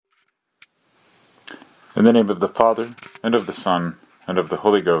In the name of the Father, and of the Son, and of the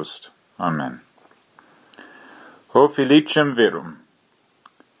Holy Ghost. Amen. O felicem virum,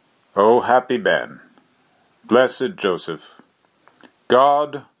 O happy man, blessed Joseph,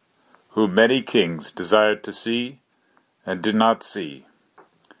 God, who many kings desired to see, and did not see,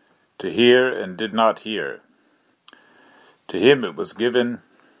 to hear, and did not hear. To him it was given,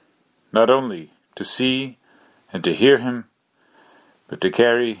 not only to see and to hear him, but to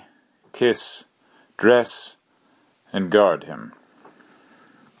carry, kiss, dress, and guard him.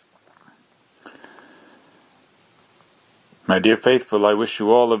 My dear faithful, I wish you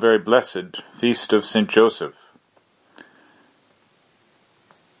all a very blessed feast of St. Joseph.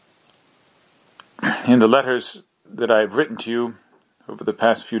 In the letters that I have written to you over the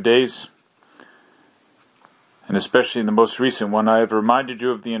past few days, and especially in the most recent one, I have reminded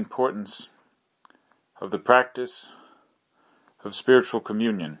you of the importance of the practice of spiritual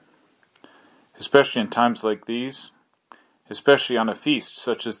communion, especially in times like these, especially on a feast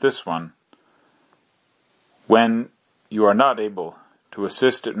such as this one, when you are not able to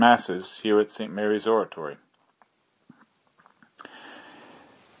assist at Masses here at St. Mary's Oratory.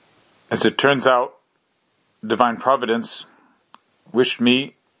 As it turns out, Divine Providence wished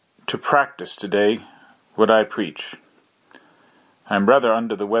me to practice today what I preach. I am rather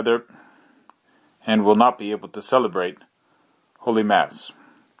under the weather and will not be able to celebrate Holy Mass.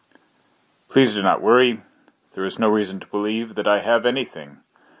 Please do not worry. There is no reason to believe that I have anything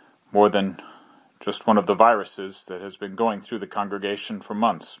more than just one of the viruses that has been going through the congregation for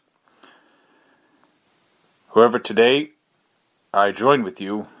months. However, today I join with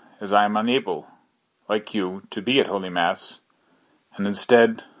you as I am unable, like you, to be at Holy Mass, and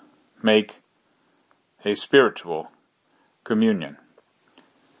instead make a spiritual communion,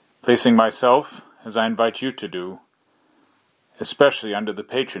 placing myself, as I invite you to do, especially under the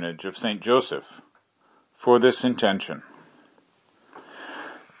patronage of St. Joseph, for this intention.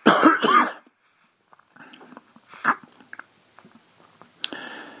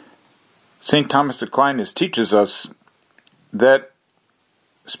 St. Thomas Aquinas teaches us that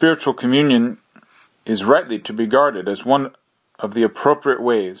spiritual communion is rightly to be regarded as one of the appropriate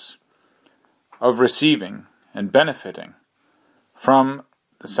ways of receiving and benefiting from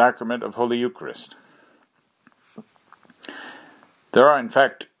the sacrament of Holy Eucharist. There are, in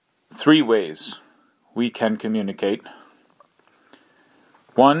fact, three ways we can communicate.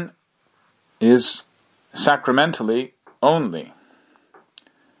 One is sacramentally only.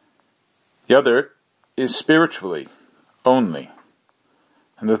 The other is spiritually only.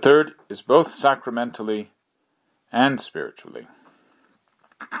 And the third is both sacramentally and spiritually.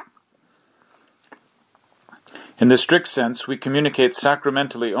 In the strict sense, we communicate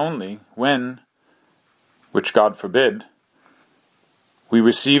sacramentally only when, which God forbid, we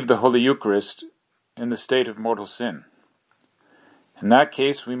receive the Holy Eucharist in the state of mortal sin. In that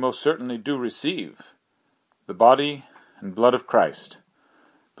case, we most certainly do receive the body and blood of Christ,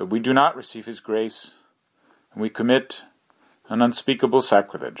 but we do not receive His grace, and we commit an unspeakable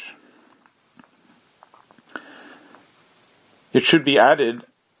sacrilege. It should be added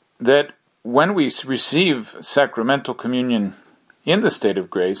that when we receive sacramental communion in the state of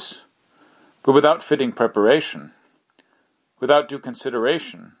grace, but without fitting preparation, without due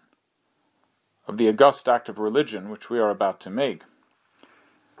consideration of the august act of religion which we are about to make,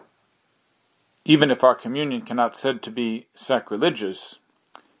 even if our communion cannot be said to be sacrilegious,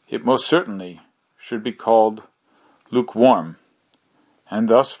 it most certainly should be called lukewarm, and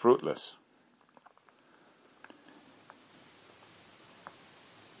thus fruitless.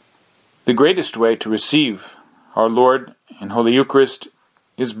 The greatest way to receive our Lord in Holy Eucharist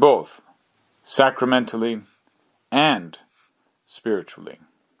is both sacramentally and spiritually.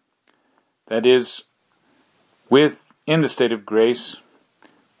 That is, in the state of grace,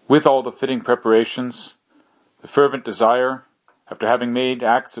 with all the fitting preparations, the fervent desire, after having made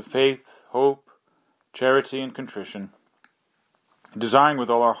acts of faith, hope, charity, and contrition, desiring with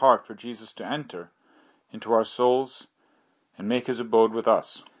all our heart for Jesus to enter into our souls and make His abode with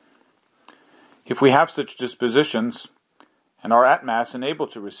us. If we have such dispositions and are at Mass and able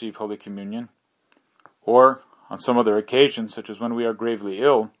to receive Holy Communion, or on some other occasion, such as when we are gravely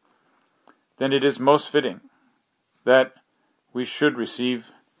ill, then it is most fitting that we should receive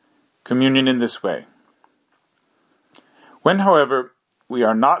communion in this way. When, however, we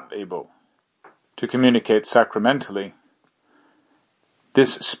are not able to communicate sacramentally,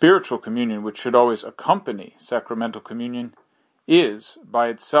 this spiritual communion, which should always accompany sacramental communion, is, by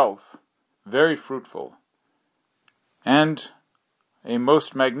itself, very fruitful and a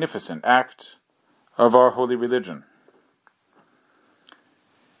most magnificent act of our holy religion.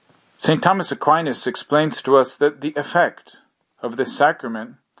 St. Thomas Aquinas explains to us that the effect of this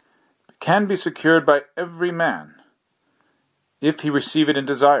sacrament can be secured by every man if he receive it in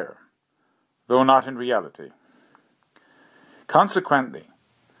desire, though not in reality. Consequently,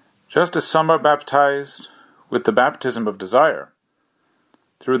 just as some are baptized with the baptism of desire,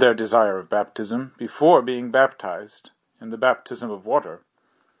 through their desire of baptism before being baptized in the baptism of water,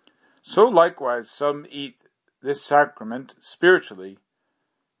 so likewise some eat this sacrament spiritually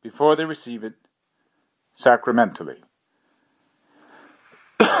before they receive it sacramentally.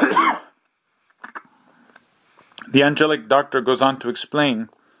 The angelic doctor goes on to explain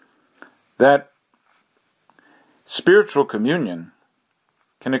that spiritual communion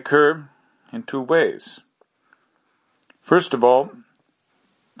can occur in two ways. First of all,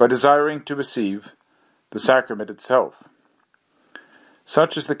 by desiring to receive the sacrament itself.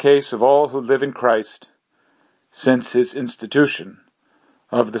 Such is the case of all who live in Christ since his institution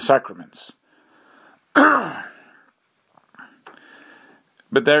of the sacraments. But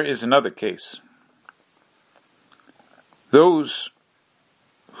there is another case. Those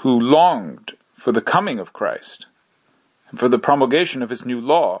who longed for the coming of Christ and for the promulgation of his new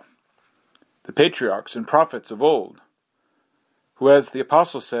law, the patriarchs and prophets of old, who, as the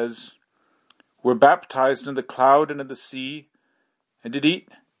apostle says, were baptized in the cloud and in the sea, and did eat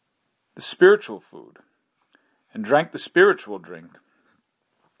the spiritual food, and drank the spiritual drink.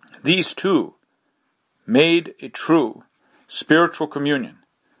 These too made a true spiritual communion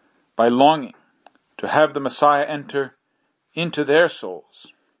by longing to have the Messiah enter into their souls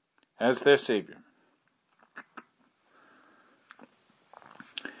as their Savior.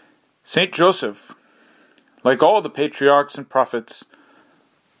 Saint Joseph, like all the patriarchs and prophets,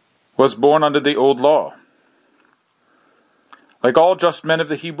 was born under the old law. Like all just men of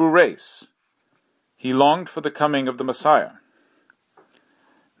the Hebrew race, he longed for the coming of the Messiah.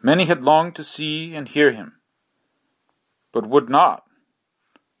 Many had longed to see and hear him, but would not,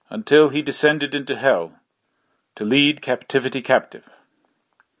 until he descended into hell to lead captivity captive.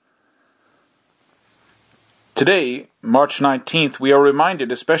 Today, March 19th, we are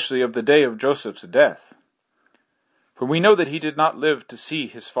reminded especially of the day of Joseph's death, for we know that he did not live to see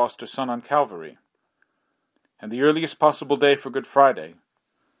his foster son on Calvary, and the earliest possible day for Good Friday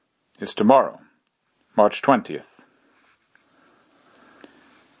is tomorrow, March 20th.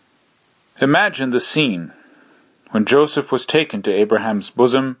 Imagine the scene when Joseph was taken to Abraham's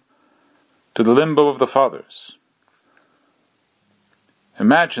bosom, to the limbo of the fathers.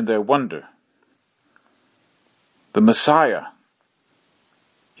 Imagine their wonder. The Messiah.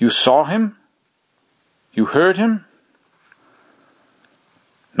 You saw him? You heard him?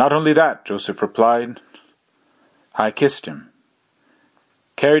 Not only that, Joseph replied, I kissed him,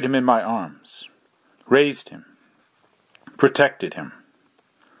 carried him in my arms, raised him, protected him.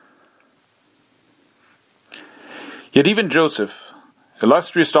 Yet even Joseph,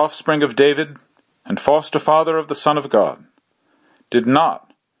 illustrious offspring of David and foster father of the Son of God, did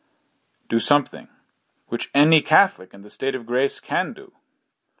not do something which any Catholic in the state of grace can do.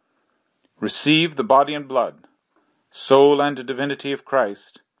 Receive the body and blood, soul and divinity of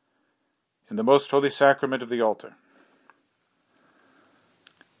Christ in the most holy sacrament of the altar.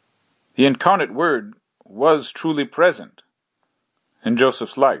 The incarnate Word was truly present in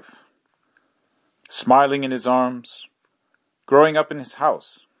Joseph's life, smiling in his arms, growing up in his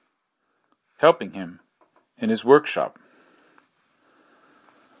house, helping him in his workshop.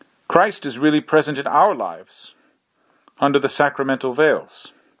 Christ is really present in our lives under the sacramental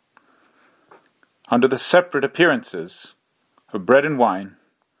veils, under the separate appearances of bread and wine,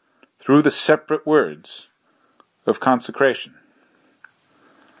 through the separate words of consecration.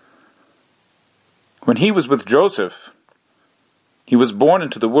 When he was with Joseph, he was born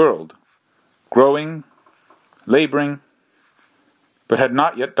into the world, growing, laboring, but had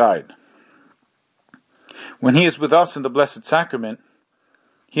not yet died. When he is with us in the Blessed Sacrament,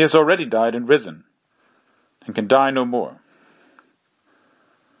 he has already died and risen, and can die no more.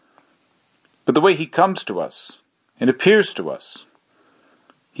 But the way he comes to us and appears to us,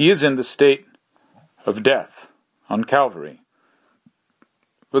 he is in the state of death on Calvary,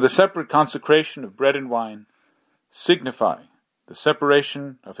 where the separate consecration of bread and wine signify the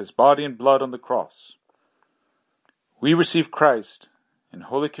separation of his body and blood on the cross. We receive Christ in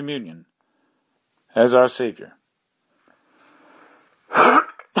Holy Communion as our Savior.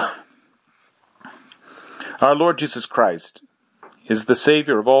 Our Lord Jesus Christ is the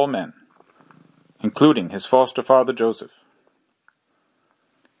Savior of all men, including his foster father Joseph.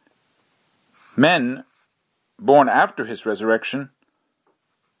 Men born after his resurrection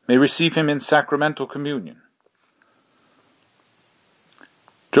may receive him in sacramental communion.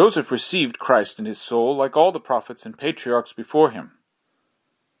 Joseph received Christ in his soul like all the prophets and patriarchs before him,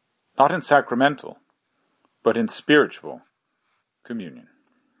 not in sacramental, but in spiritual communion.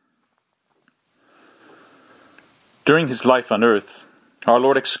 During his life on earth, our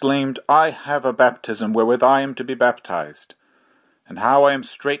Lord exclaimed, "I have a baptism wherewith I am to be baptized, and how I am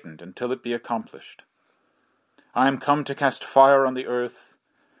straitened until it be accomplished. I am come to cast fire on the earth,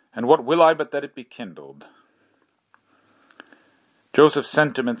 and what will I but that it be kindled?" Joseph's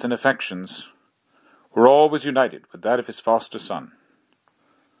sentiments and affections were always united with that of his foster son.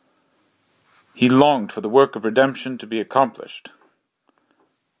 He longed for the work of redemption to be accomplished,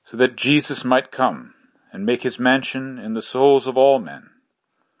 so that Jesus might come and make his mansion in the souls of all men.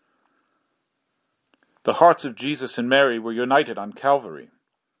 The hearts of Jesus and Mary were united on Calvary,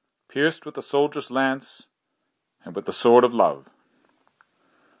 pierced with the soldier's lance and with the sword of love.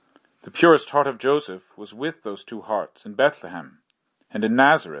 The purest heart of Joseph was with those two hearts in Bethlehem and in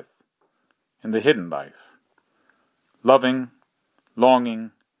Nazareth, in the hidden life, loving,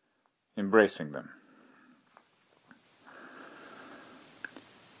 longing, embracing them.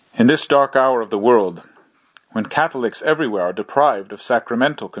 In this dark hour of the world, when Catholics everywhere are deprived of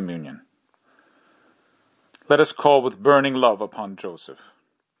sacramental communion, let us call with burning love upon Joseph.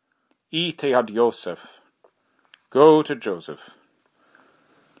 Ite ad Yosef. Go to Joseph.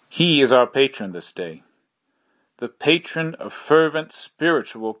 He is our patron this day, the patron of fervent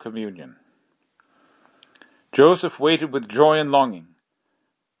spiritual communion. Joseph waited with joy and longing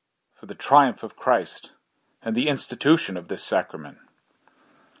for the triumph of Christ and the institution of this sacrament.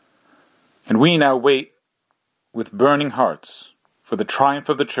 And we now wait with burning hearts for the triumph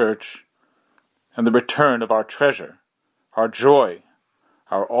of the Church and the return of our treasure, our joy,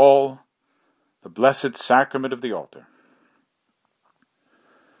 our all, the blessed sacrament of the altar.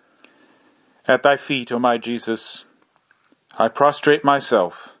 At thy feet, O my Jesus, I prostrate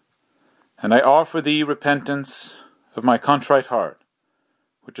myself, and I offer thee repentance of my contrite heart,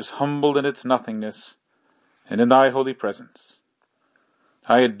 which is humbled in its nothingness, and in thy holy presence.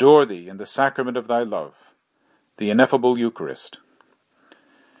 I adore thee in the sacrament of thy love, the ineffable Eucharist.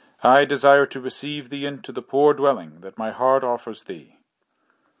 I desire to receive thee into the poor dwelling that my heart offers thee.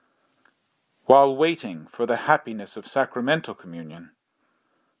 While waiting for the happiness of sacramental communion,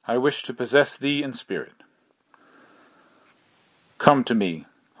 I wish to possess thee in spirit. Come to me,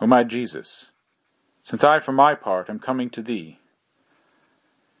 O my Jesus, since I for my part am coming to thee.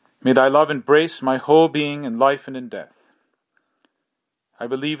 May thy love embrace my whole being in life and in death. I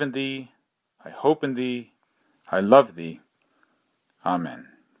believe in thee, I hope in thee, I love thee. Amen.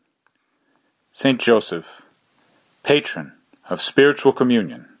 Saint Joseph, patron of spiritual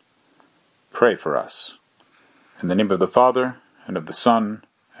communion, pray for us. In the name of the Father, and of the Son,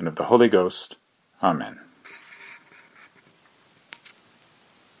 and of the Holy Ghost. Amen.